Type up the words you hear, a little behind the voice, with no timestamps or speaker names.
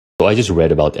So I just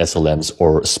read about SLMs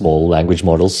or small language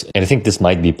models, and I think this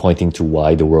might be pointing to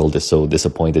why the world is so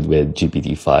disappointed with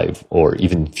GPT-5 or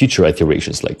even future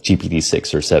iterations like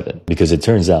GPT-6 or 7. Because it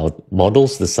turns out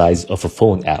models the size of a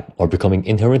phone app are becoming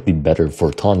inherently better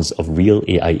for tons of real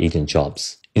AI agent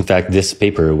jobs. In fact, this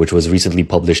paper, which was recently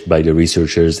published by the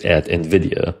researchers at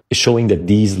NVIDIA, is showing that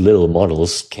these little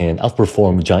models can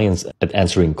outperform giants at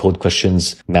answering code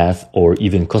questions, math, or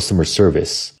even customer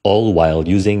service, all while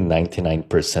using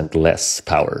 99% less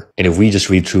power. And if we just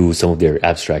read through some of their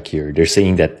abstract here, they're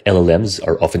saying that LLMs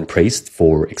are often praised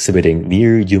for exhibiting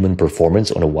near human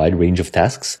performance on a wide range of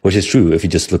tasks, which is true. If you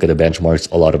just look at the benchmarks,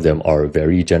 a lot of them are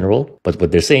very general. But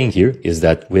what they're saying here is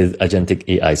that with agentic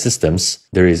AI systems,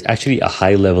 there is actually a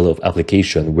high level of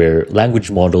application where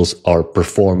language models are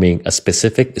performing a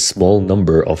specific small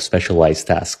number of specialized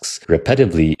tasks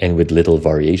repetitively and with little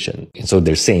variation. And so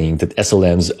they're saying that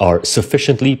SLMs are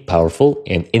sufficiently powerful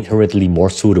and inherently more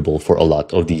suitable for a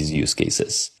lot of these use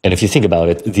cases. And if you think about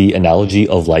it, the analogy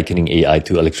of likening AI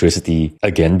to electricity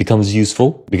again becomes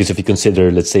useful, because if you consider,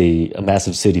 let's say, a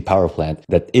massive city power plant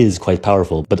that is quite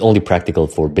powerful, but only practical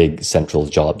for big central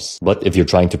jobs. But if you're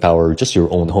trying to power just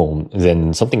your own home,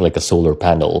 then something like a solar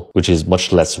panel, which is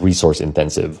much less resource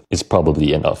intensive, is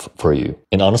probably enough for you.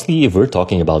 And honestly, if we're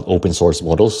talking about open source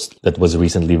models that was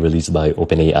recently released by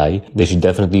OpenAI, they should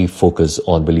definitely focus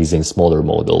on releasing smaller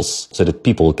models so that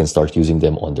people can start using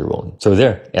them on their own. So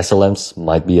there, SLMs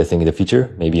might be a thing in the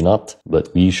future, maybe not,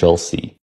 but we shall see.